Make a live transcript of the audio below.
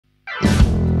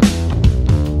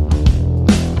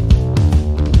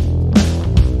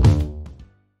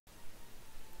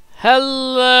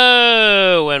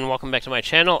Hello, and welcome back to my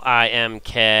channel. I am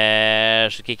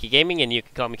Casual Geeky Gaming, and you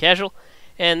can call me Casual.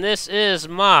 And this is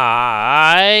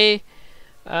my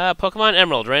Pokemon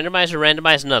Emerald Randomizer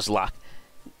Nuzlocke,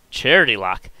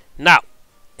 Charitylocke. Now,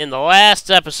 in the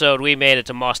last episode, we made it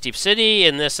to Moss Deep City.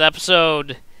 In this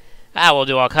episode, we'll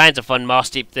do all kinds of fun Moss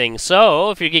Deep things.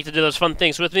 So, if you're geeked to do those fun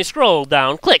things with me, scroll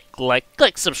down, click like,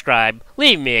 click subscribe,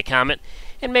 leave me a comment.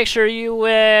 And make sure you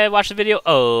watch the video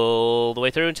all the way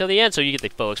through until the end so you get the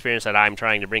full experience that I'm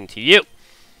trying to bring to you.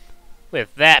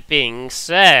 With that being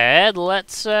said,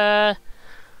 let's hop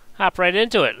right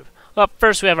into it. Up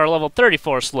first, we have our level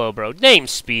 34 Slowbro,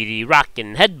 named Speedy,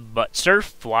 Rockin', Headbutt,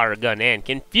 Surf, Water Gun, and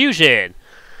Confusion.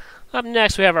 Up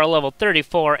next, we have our level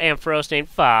 34 Ampharos named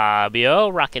Fabio,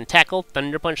 Rockin' Tackle,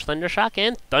 Thunder Punch, Thunder Shock,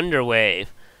 and Thunder Wave.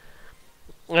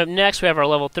 Up next, we have our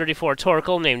level 34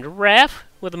 Torkoal named Raph,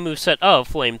 with a moveset of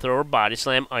Flamethrower, Body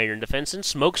Slam, Iron Defense, and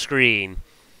Smokescreen.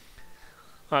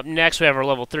 Up next, we have our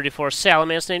level 34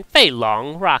 Salamence named Fei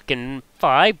Long, Rockin'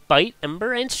 Fi, Bite,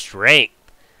 Ember, and Strength.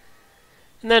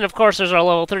 And then, of course, there's our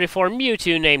level 34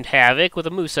 Mewtwo named Havoc, with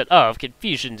a moveset of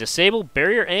Confusion, Disable,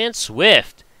 Barrier, and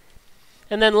Swift.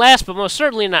 And then last but most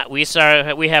certainly not least,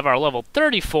 we have our level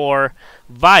 34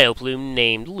 Vileplume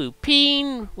named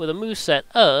Lupine, with a moveset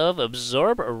of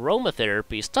Absorb,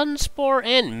 Aromatherapy, Stun Spore,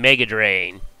 and Mega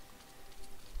Drain.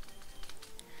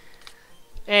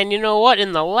 And you know what?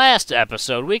 In the last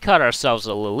episode, we caught ourselves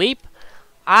a Lileep.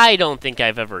 I don't think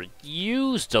I've ever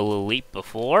used a Lileep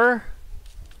before.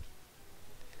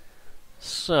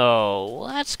 So,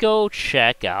 let's go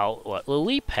check out what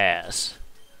Lileep has.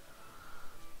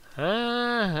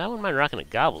 I wouldn't mind rocking a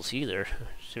Gobbles either,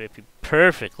 to be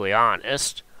perfectly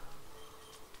honest.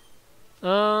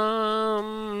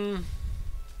 Hi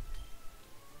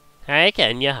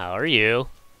Kenya, how are you?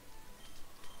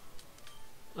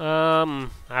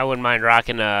 I wouldn't mind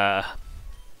rocking the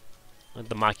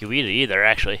Makuita either,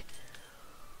 actually.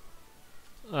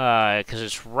 Because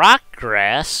it's rock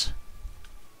grass.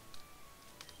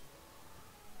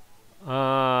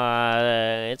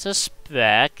 It's a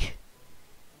spec.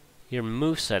 Your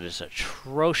moveset is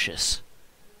atrocious.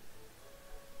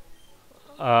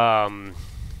 We'll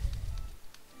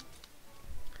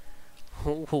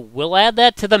add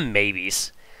that to the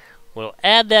maybes. We'll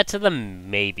add that to the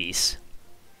maybes.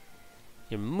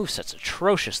 Your moveset's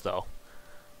atrocious, though.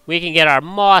 We can get our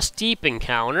Moss Deep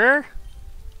encounter.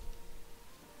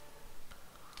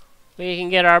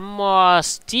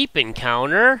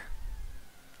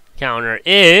 Counter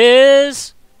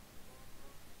is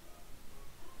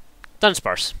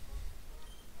Dunsparce.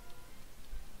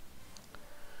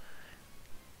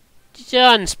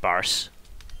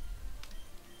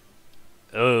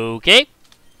 Okay.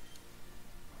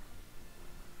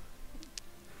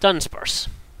 Dunsparce.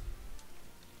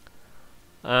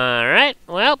 Alright,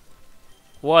 well.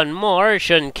 One more.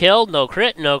 Shouldn't kill. No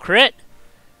crit, no crit.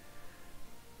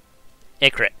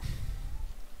 It crit.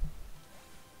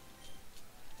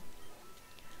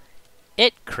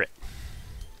 It crit.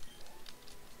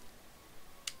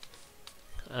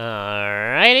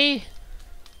 Alrighty.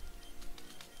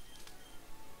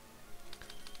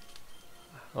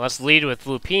 Let's lead with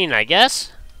Lupine, I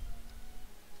guess.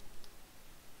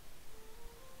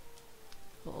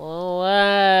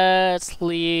 Let's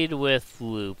lead with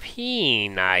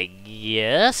Lupine, I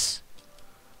guess.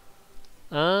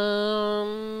 What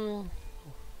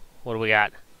do we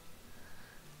got?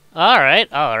 Alright.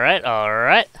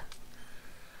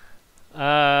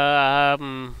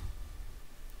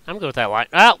 I'm good with that line.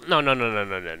 Oh, no.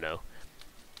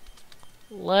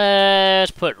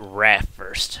 Let's put Raph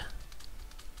first.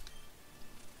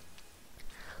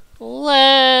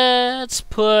 Let's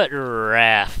put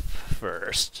Raph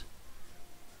first.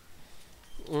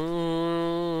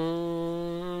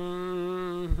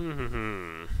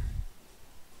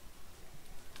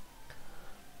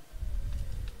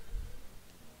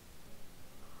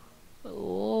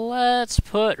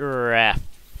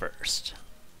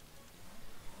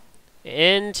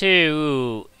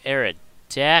 Into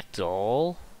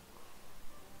Aerodactyl.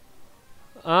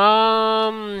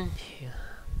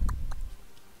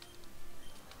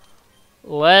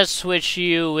 Let's switch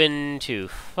you into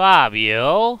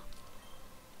Fabio.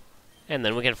 And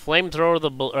then we can flamethrower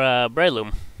the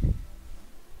Breloom.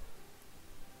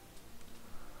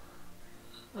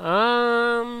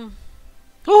 Woohoo!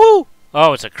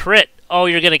 Oh, it's a crit. Oh,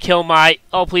 you're gonna kill my...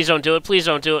 Oh, please don't do it. Please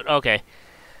don't do it. Okay.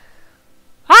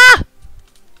 Ah!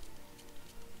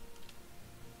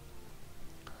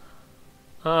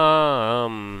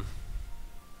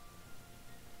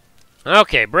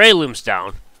 Okay, Breloom's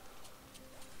down.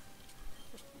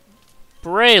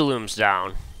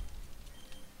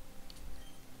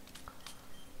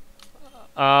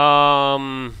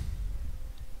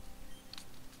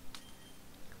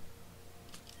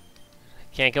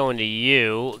 Can't go into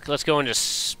you. Let's go into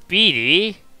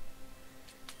Speedy.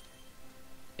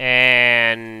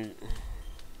 And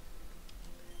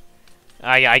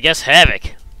I guess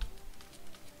Havoc.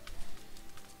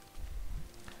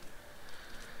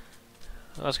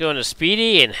 Let's go into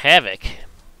Speedy and Havoc.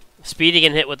 Speedy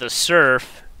can hit with the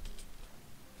Surf.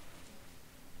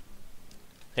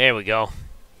 There we go.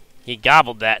 He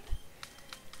gobbled that.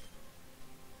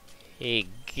 He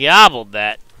gobbled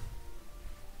that.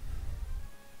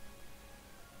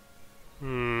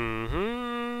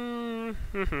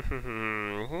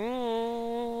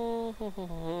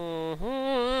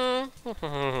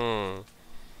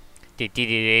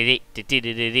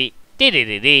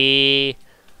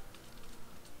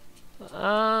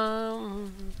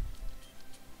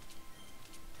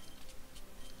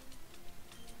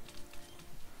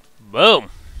 Boom.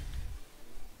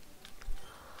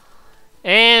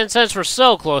 And since we're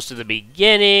so close to the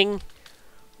beginning,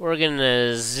 we're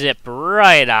gonna zip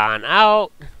right on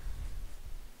out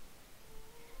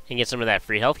and get some of that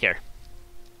free healthcare.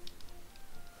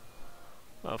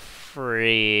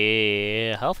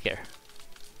 Free healthcare.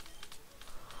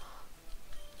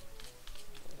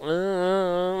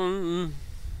 Boom.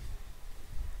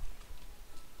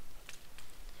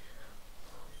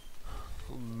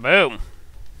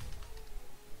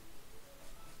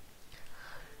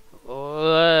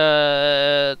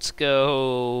 Let's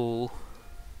go.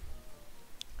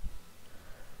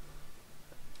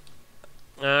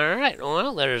 Alright,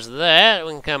 well, there's that.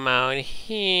 We can come out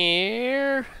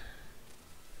here.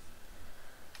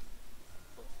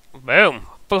 Boom.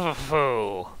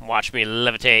 Foo-foo-foo. Watch me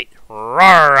levitate.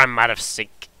 Roar, I'm out of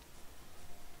sync.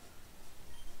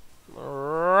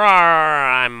 Roar,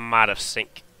 I'm out of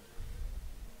sync.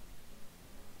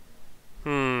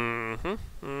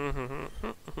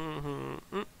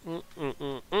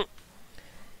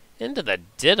 Into the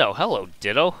Ditto. Hello,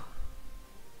 Ditto.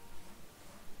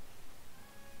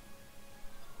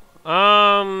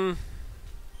 I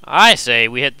say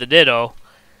we hit the Ditto.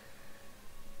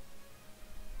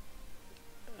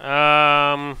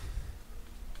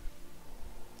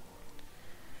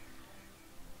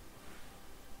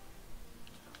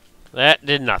 That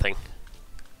did nothing.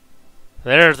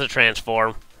 There's the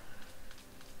transform.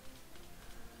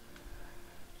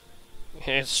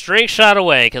 Okay, straight shot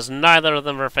away, because neither of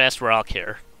them are fast where I'll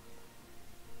care.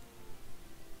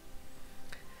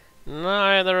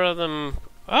 Neither of them...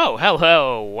 Oh,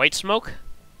 hello, white smoke.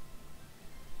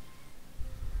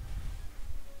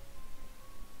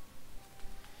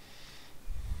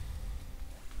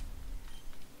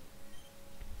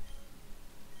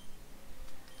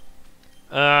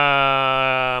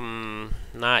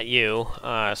 Not you.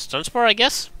 Stun Spore, I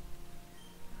guess?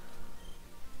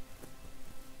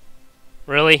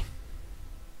 Really?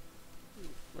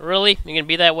 Really? You gonna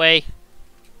be that way?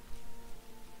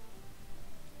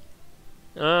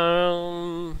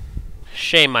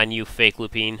 Shame on you, fake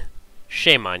Lupine.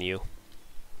 Shame on you.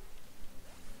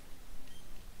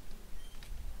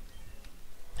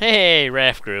 Hey,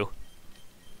 Raph grew.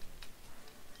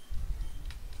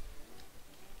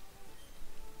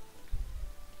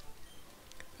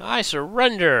 I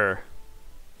surrender.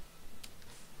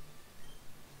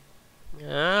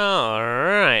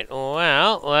 Alright,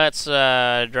 well, let's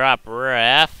drop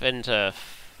Raph into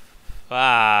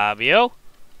Fabio.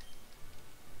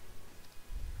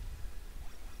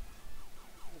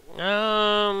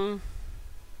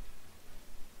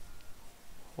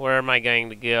 Where am I going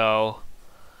to go?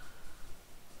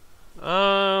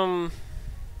 I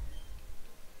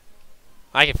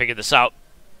can figure this out.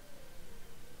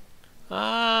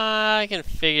 I can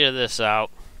figure this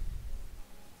out.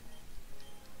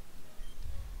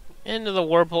 Into the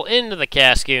Whirlpool, into the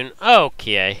Cascoon.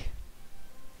 Okay.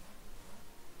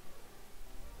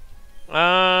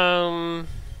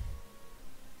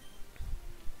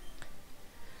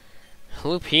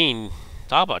 Lupine.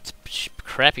 Talk about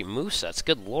crappy movesets.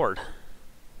 Good lord.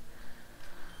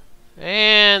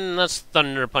 And let's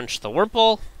Thunder Punch the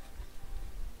Whirlpool.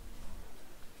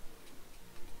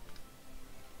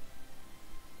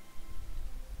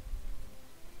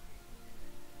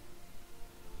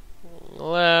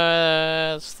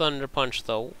 Let's Thunder Punch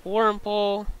the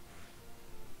Whirlpool.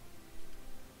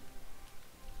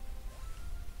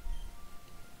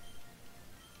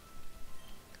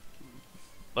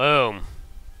 Boom.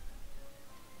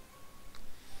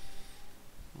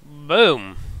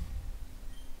 Boom.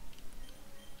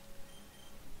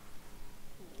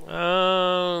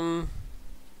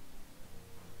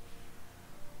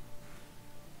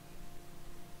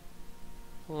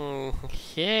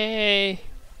 Okay.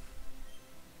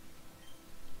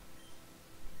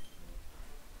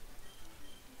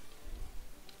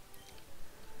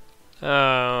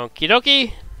 Okie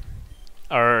dokie.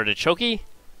 Artichoke.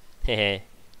 Hehe.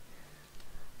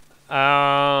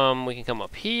 We can come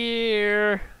up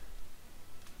here.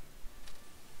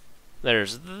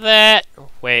 There's that.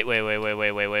 Wait.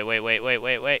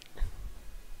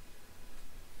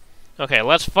 Okay,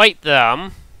 let's fight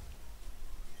them.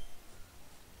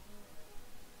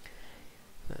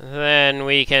 Then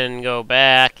we can go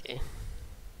back.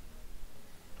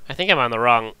 I think I'm on the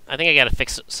wrong. I think I gotta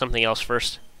fix something else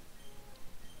first.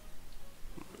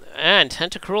 And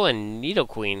Tentacruel and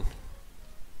Nidoqueen.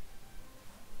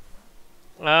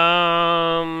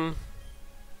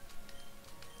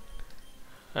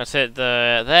 That's it.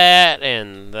 That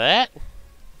and that.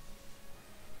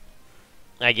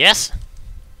 I guess.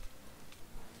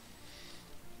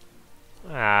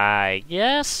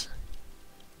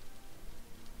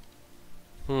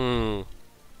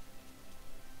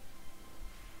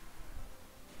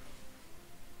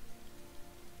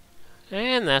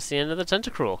 And that's the end of the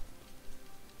Tentacruel.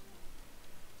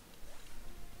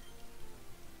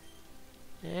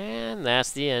 And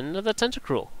that's the end of the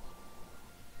Tentacruel.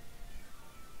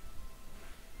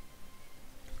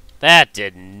 That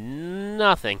did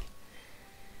nothing.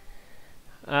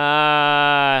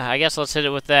 I guess let's hit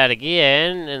it with that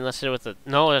again, and let's hit it with the...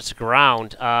 No, that's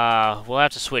ground. We'll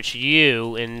have to switch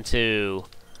you into...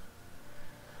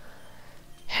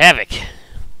 Havoc.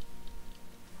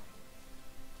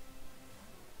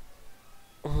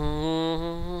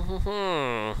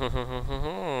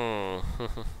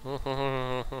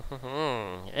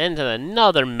 Into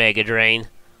another Mega Drain.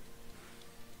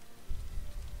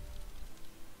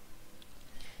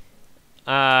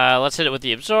 Let's hit it with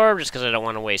the Absorb, just because I don't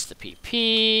want to waste the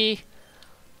PP.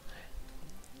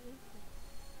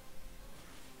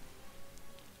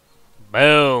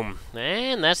 Boom.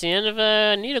 And that's the end of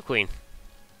Nidoqueen.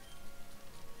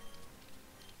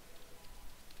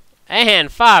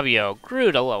 And Fabio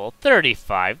grew to level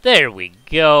 35. There we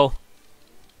go.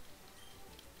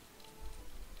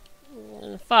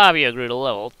 And Fabio grew to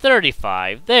level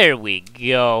 35. There we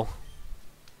go.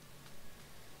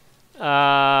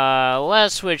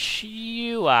 Let's switch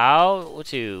you out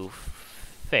to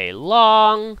Fei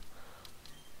Long.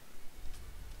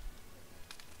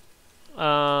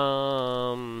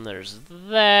 There's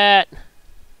that.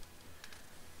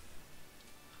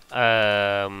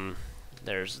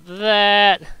 There's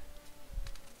that.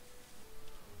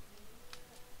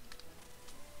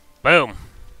 Boom.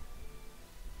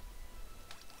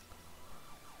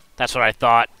 That's what I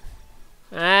thought.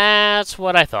 That's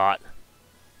what I thought.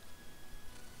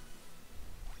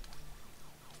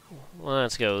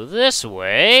 Let's go this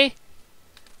way.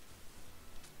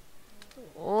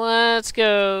 Let's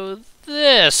go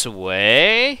this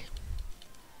way.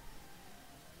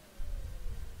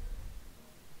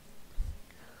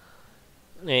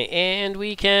 And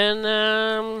we can,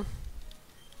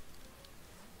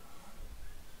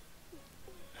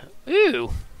 ooh.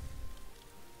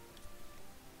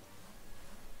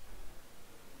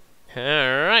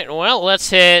 Alright, well, let's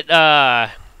hit,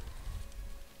 let's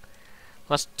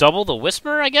double the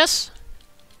Whisper, I guess?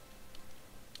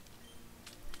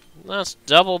 Let's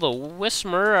double the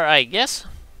Whisper, I guess.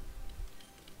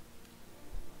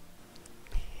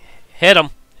 Hit him.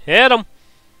 Hit him.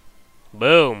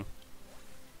 Boom.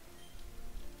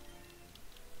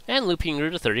 And Lupine grew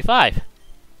to 35.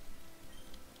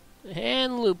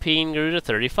 And Lupine grew to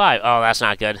 35. Oh, that's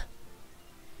not good.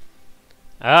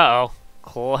 Uh-oh.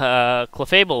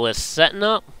 Clefable is setting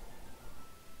up.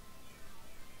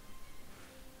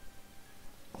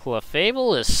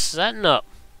 Clefable is setting up.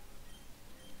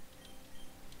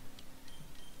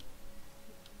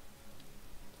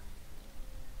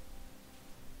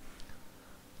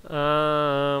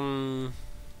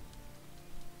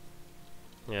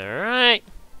 Alright.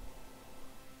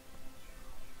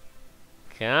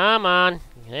 Come on.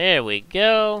 There we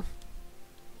go.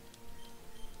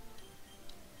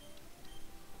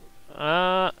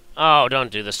 Oh,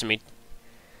 don't do this to me.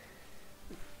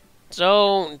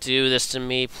 Don't do this to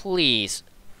me, please.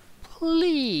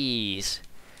 Please.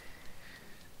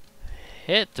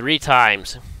 Hit 3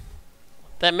 times.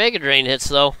 That Mega Drain hits,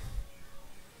 though.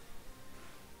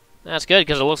 That's good,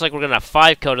 because it looks like we're going to have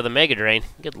 5-coat of the Mega Drain.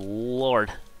 Good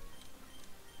lord.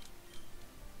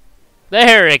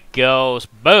 There it goes.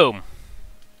 Boom.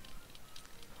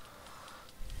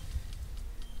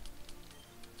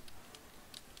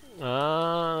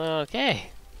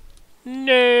 Okay.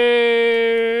 No.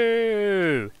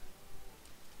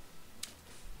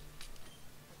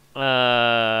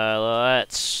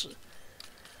 Let's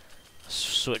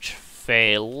switch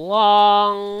Fei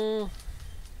Long.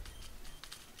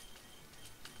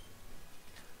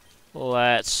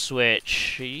 Let's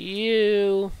switch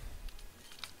you.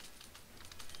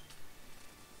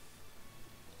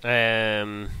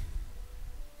 One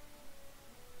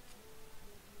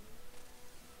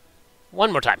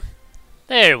more time.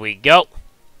 There we go.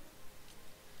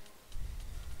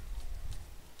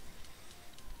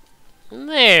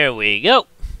 There we go.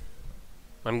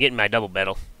 I'm getting my double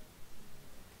battle.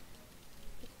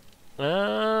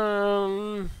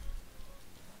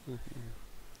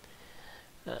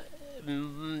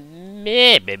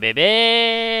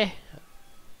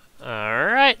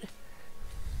 Alright.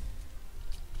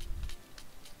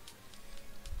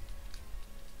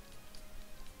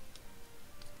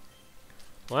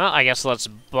 Well, I guess let's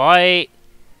bite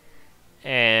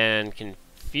and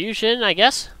confusion, I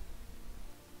guess.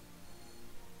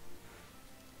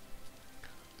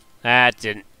 That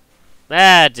didn't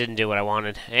do what I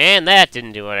wanted. And that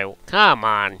didn't do what I... Come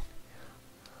on.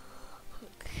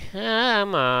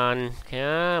 Come on.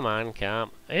 Come on.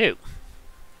 Come... Ew.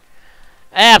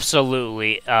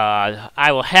 Absolutely.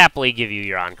 I will happily give you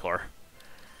your encore.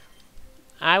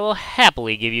 I will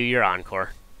happily give you your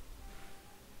encore.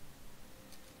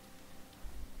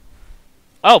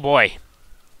 Oh, boy.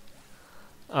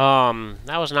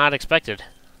 That was not expected.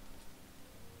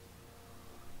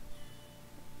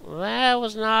 That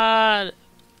was not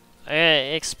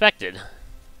expected.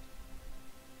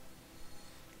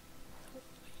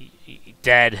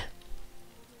 Dead.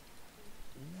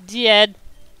 Dead.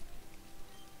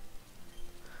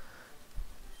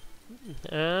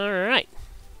 Alright.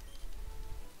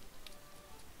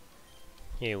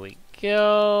 Here we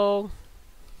go.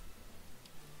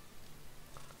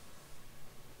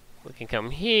 We can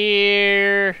come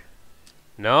here.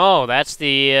 No, that's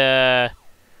the,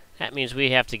 that means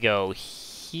we have to go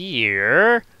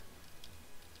here.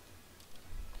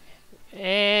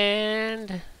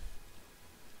 And...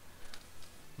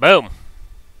 boom.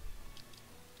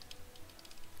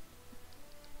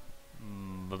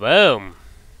 Boom.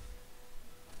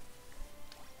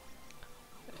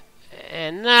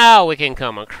 And now we can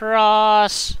come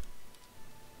across.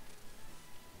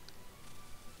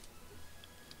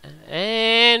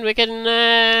 And we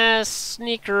can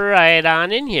sneak right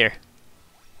on in here.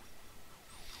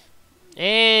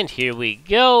 And here we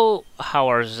go.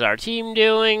 How is our team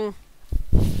doing?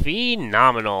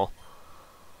 Phenomenal.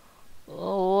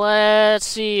 Let's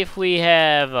see if we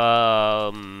have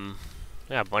a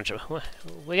bunch of...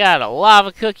 We got a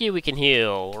lava cookie. We can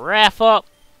heal Raph up.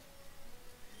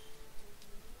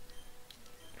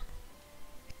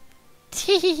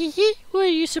 Were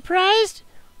you surprised?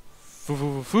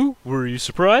 Were you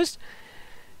surprised?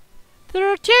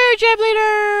 There are two gem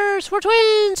leaders! We're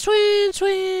twins! Twins!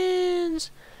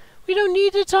 Twins! We don't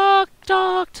need to talk,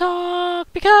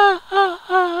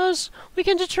 because we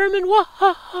can determine what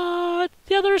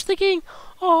the other is thinking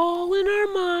all in our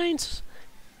minds.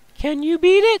 Can you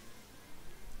beat it?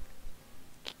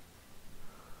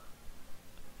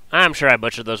 I'm sure I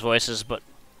butchered those voices, but...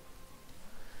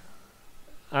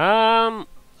 oh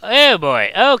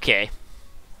boy, okay.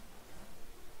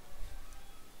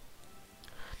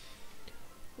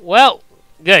 Well,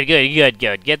 good.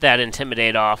 Get that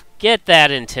Intimidate off. Get that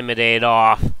Intimidate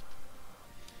off.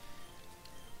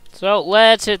 So,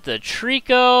 let's hit the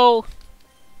Trico.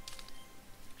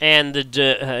 And the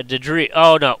Dedri...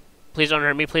 Oh, no. Please don't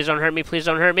hurt me, please don't hurt me, please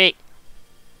don't hurt me.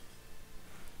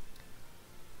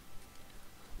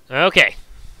 Okay.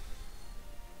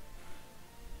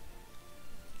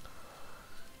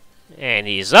 And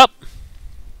he's up.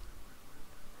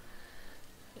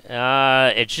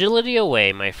 Agility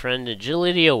away, my friend.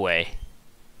 Agility away.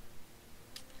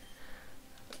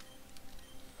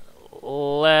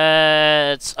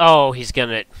 Let's... Oh, he's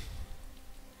gonna...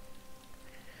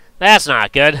 That's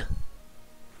not good.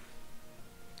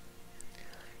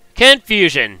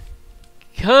 Confusion.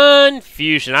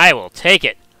 Confusion. I will take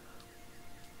it.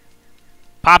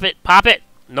 Pop it. Pop it.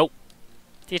 Nope.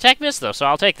 The attack missed, though, so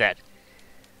I'll take that.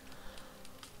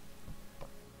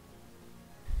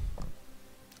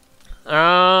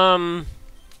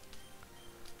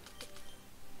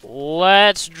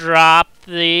 Let's drop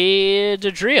the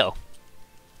Dodrio.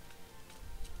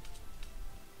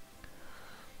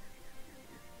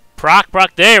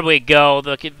 Proc. There we go.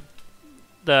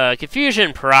 The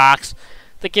confusion procs.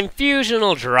 The confusion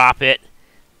will drop it.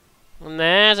 And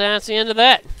that's the end of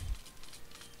that.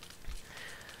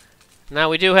 Now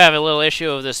we do have a little issue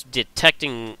of this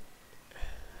detecting.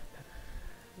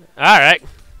 Alright.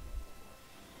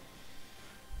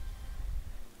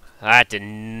 That did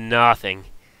nothing.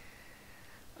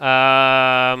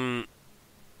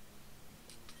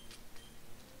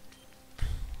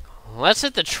 Let's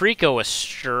hit the Trico with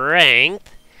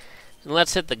strength. And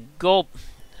let's hit the gulp.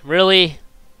 Really?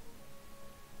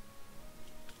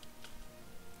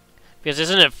 Because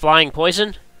isn't it flying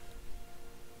poison?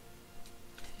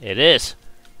 It is.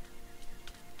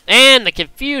 And the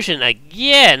confusion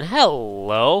again.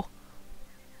 Hello.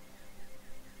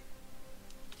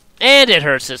 And it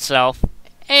hurts itself.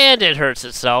 And it hurts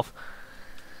itself.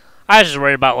 I was just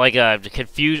worried about like a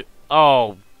confusion.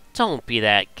 Oh, don't be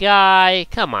that guy.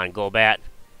 Come on, Golbat.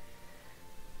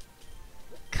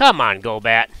 Come on,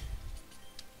 Golbat.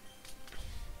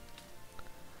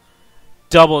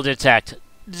 Double detect.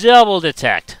 Double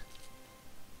detect.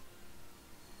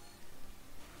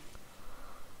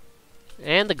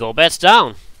 And the Golbat's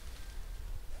down.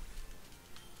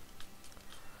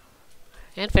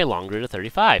 And Feilong grew to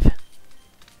 35.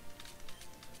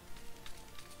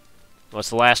 What's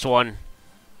the last one?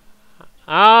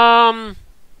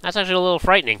 That's actually a little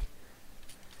frightening.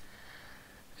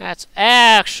 That's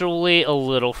actually a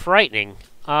little frightening.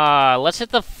 Let's hit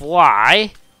the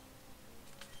fly.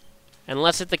 And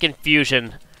let's hit the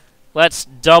confusion. Let's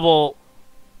double...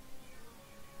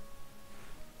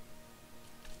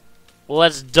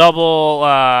 Let's double,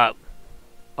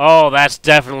 Oh, that's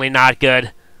definitely not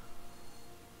good.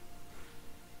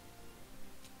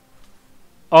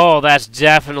 Oh, that's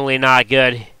definitely not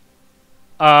good.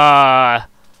 Can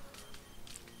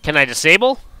I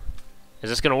disable? Is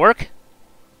this gonna work?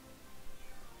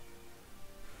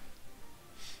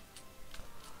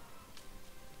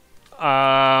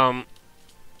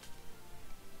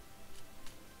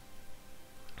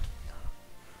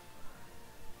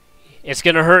 It's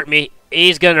gonna hurt me.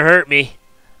 He's gonna hurt me.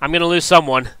 I'm gonna lose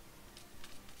someone.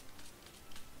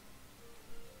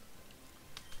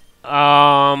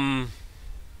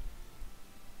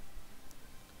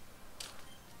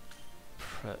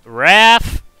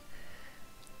 Raph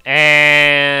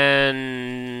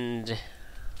and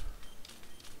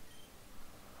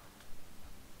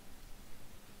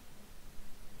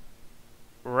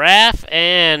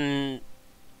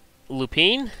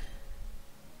Lupine.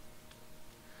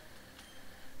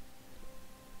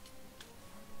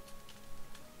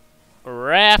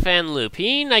 Raph and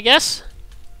Lupine, I guess.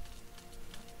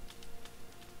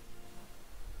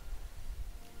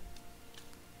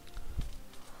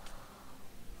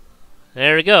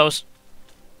 There it goes.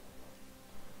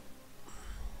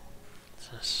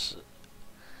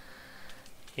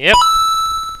 Yep.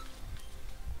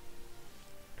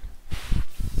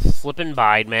 Flippin'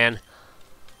 bide, man.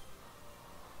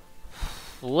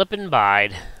 Flippin'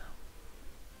 bide.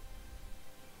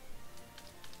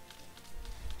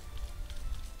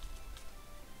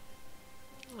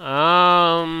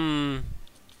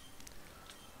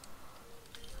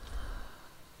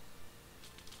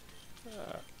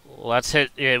 Let's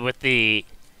hit it with the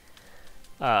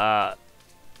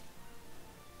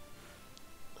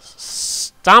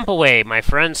stomp away, my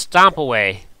friend, stomp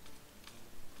away.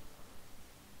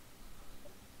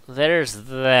 There's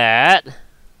that.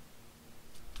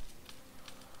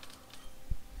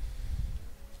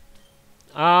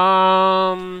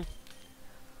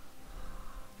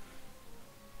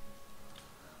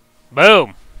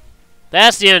 Boom.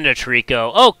 That's the end of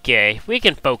Trico. Okay, we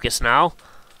can focus now.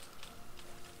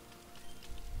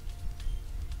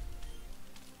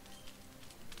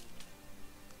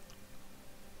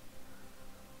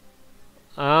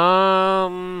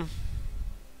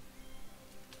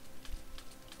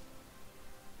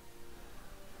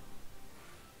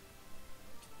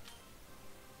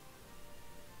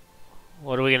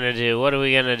 What are we gonna do? What are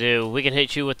we gonna do? We can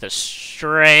hit you with the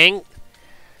strength.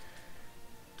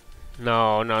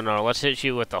 No, no, no. Let's hit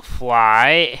you with the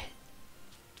fly.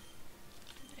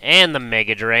 And the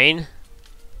Mega Drain.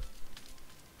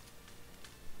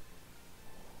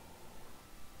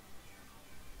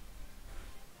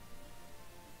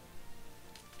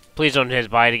 Please don't hit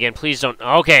bite again. Please don't.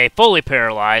 Okay, fully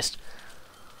paralyzed.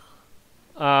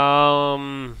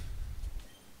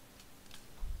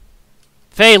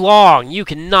 Feilong, you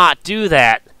cannot do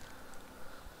that.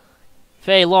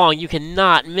 Feilong, you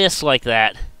cannot miss like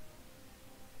that.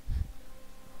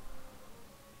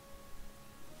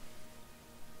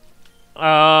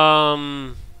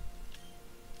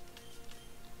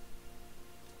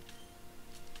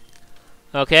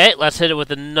 Okay, let's hit it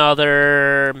with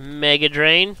another Mega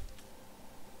Drain.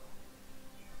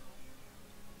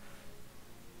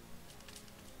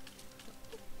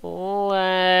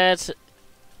 Let's...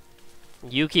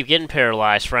 You keep getting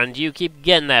paralyzed, friend. You keep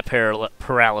getting that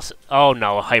paralysis. Oh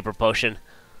no, a Hyper Potion.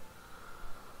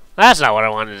 That's not what I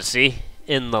wanted to see,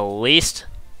 in the least.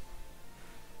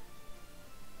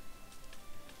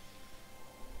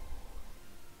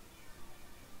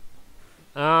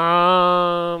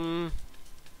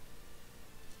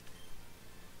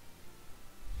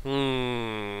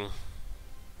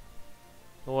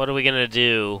 are we gonna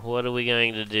do? What are we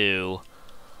going to do?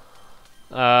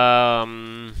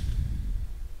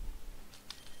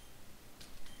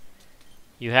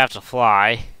 You have to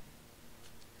fly.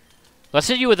 Let's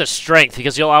hit you with a strength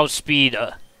because you'll outspeed.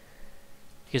 And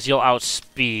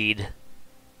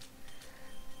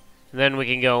then we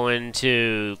can go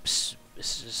into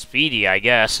speedy, I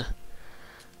guess.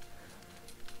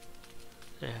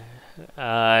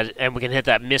 And we can hit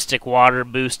that mystic water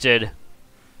boosted.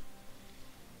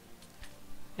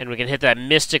 And we can hit that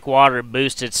mystic water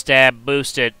boosted, stab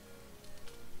boosted.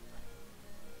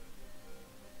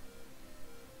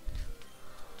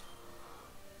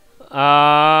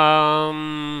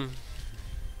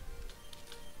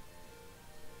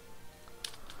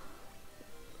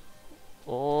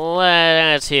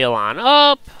 Let's heal on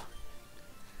up.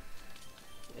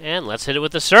 And let's hit it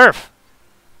with the surf.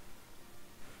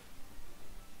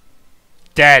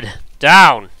 Dead.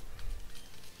 Down.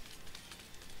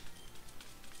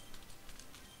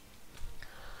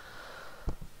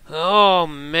 Oh,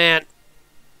 man.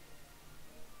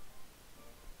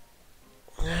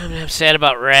 I'm sad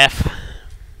about Ref.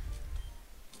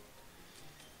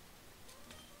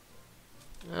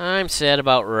 I'm sad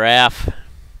about Ref.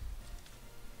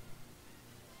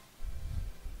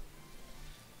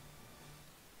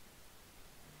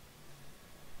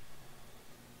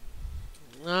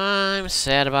 I'm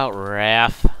sad about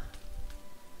Raf.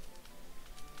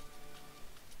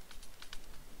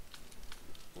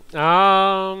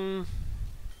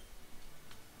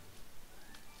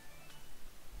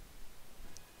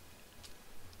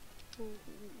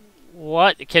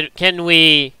 What can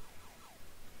we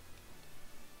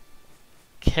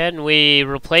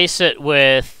replace it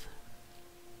with?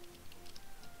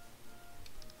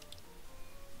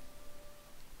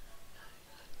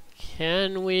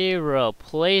 Can we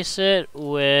replace it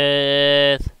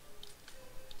with...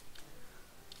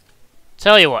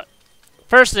 Tell you what.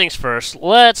 First things first,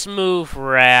 let's move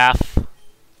Raf.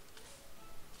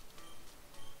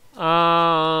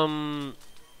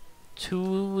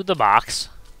 To the box.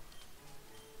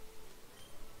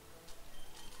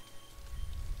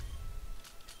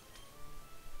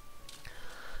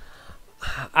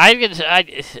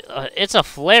 It's a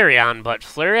Flareon, but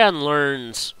Flareon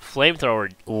learns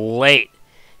Flamethrower late.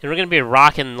 And we're going to be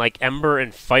rocking like Ember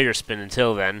and Fire Spin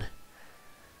until then.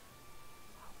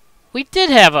 We did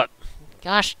have a...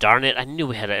 Gosh darn it, I knew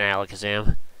we had an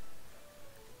Alakazam.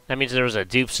 That means there was a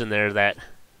dupes in there that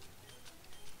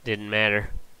didn't matter.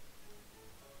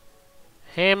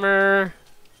 Hammer...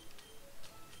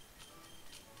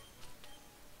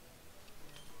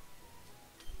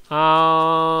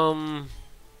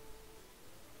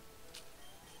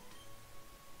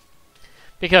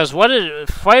 Because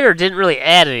fire didn't really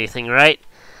add anything, right?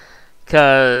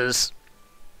 Because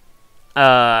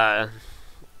grass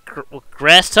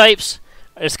types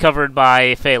is covered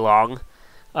by Feilong.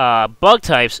 Bug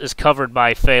types is covered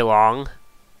by Feilong.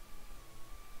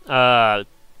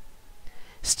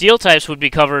 Steel types would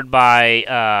be covered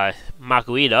by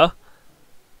Makuhita.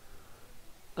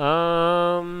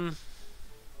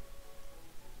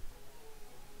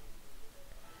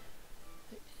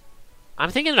 I'm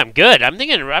thinking I'm good. I'm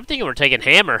thinking we're taking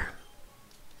Hammer.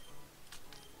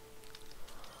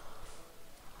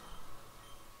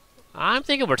 I'm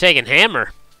thinking we're taking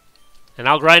Hammer. And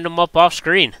I'll grind them up off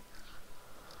screen.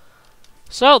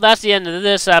 So, that's the end of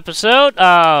this episode.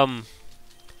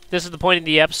 This is the point of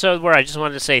the episode where I just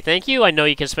wanted to say thank you. I know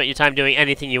you can spend your time doing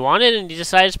anything you wanted, and you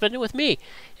decided to spend it with me.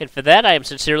 And for that, I am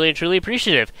sincerely and truly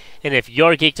appreciative. And if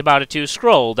you're geeked about it too,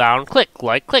 scroll down, click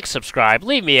like, click subscribe,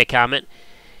 leave me a comment.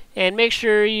 And make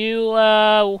sure you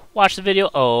watch the video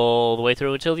all the way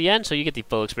through until the end so you get the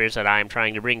full experience that I am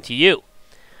trying to bring to you.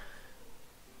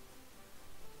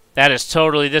 That is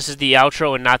totally... This is the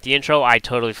outro and not the intro. I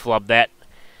totally flubbed that.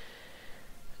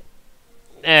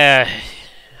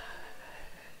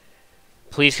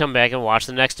 Please come back and watch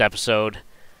the next episode.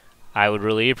 I would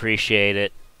really appreciate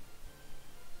it.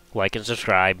 Like and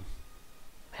subscribe.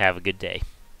 Have a good day.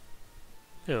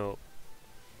 Oh.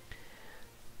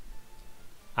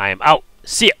 I am out.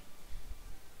 See ya.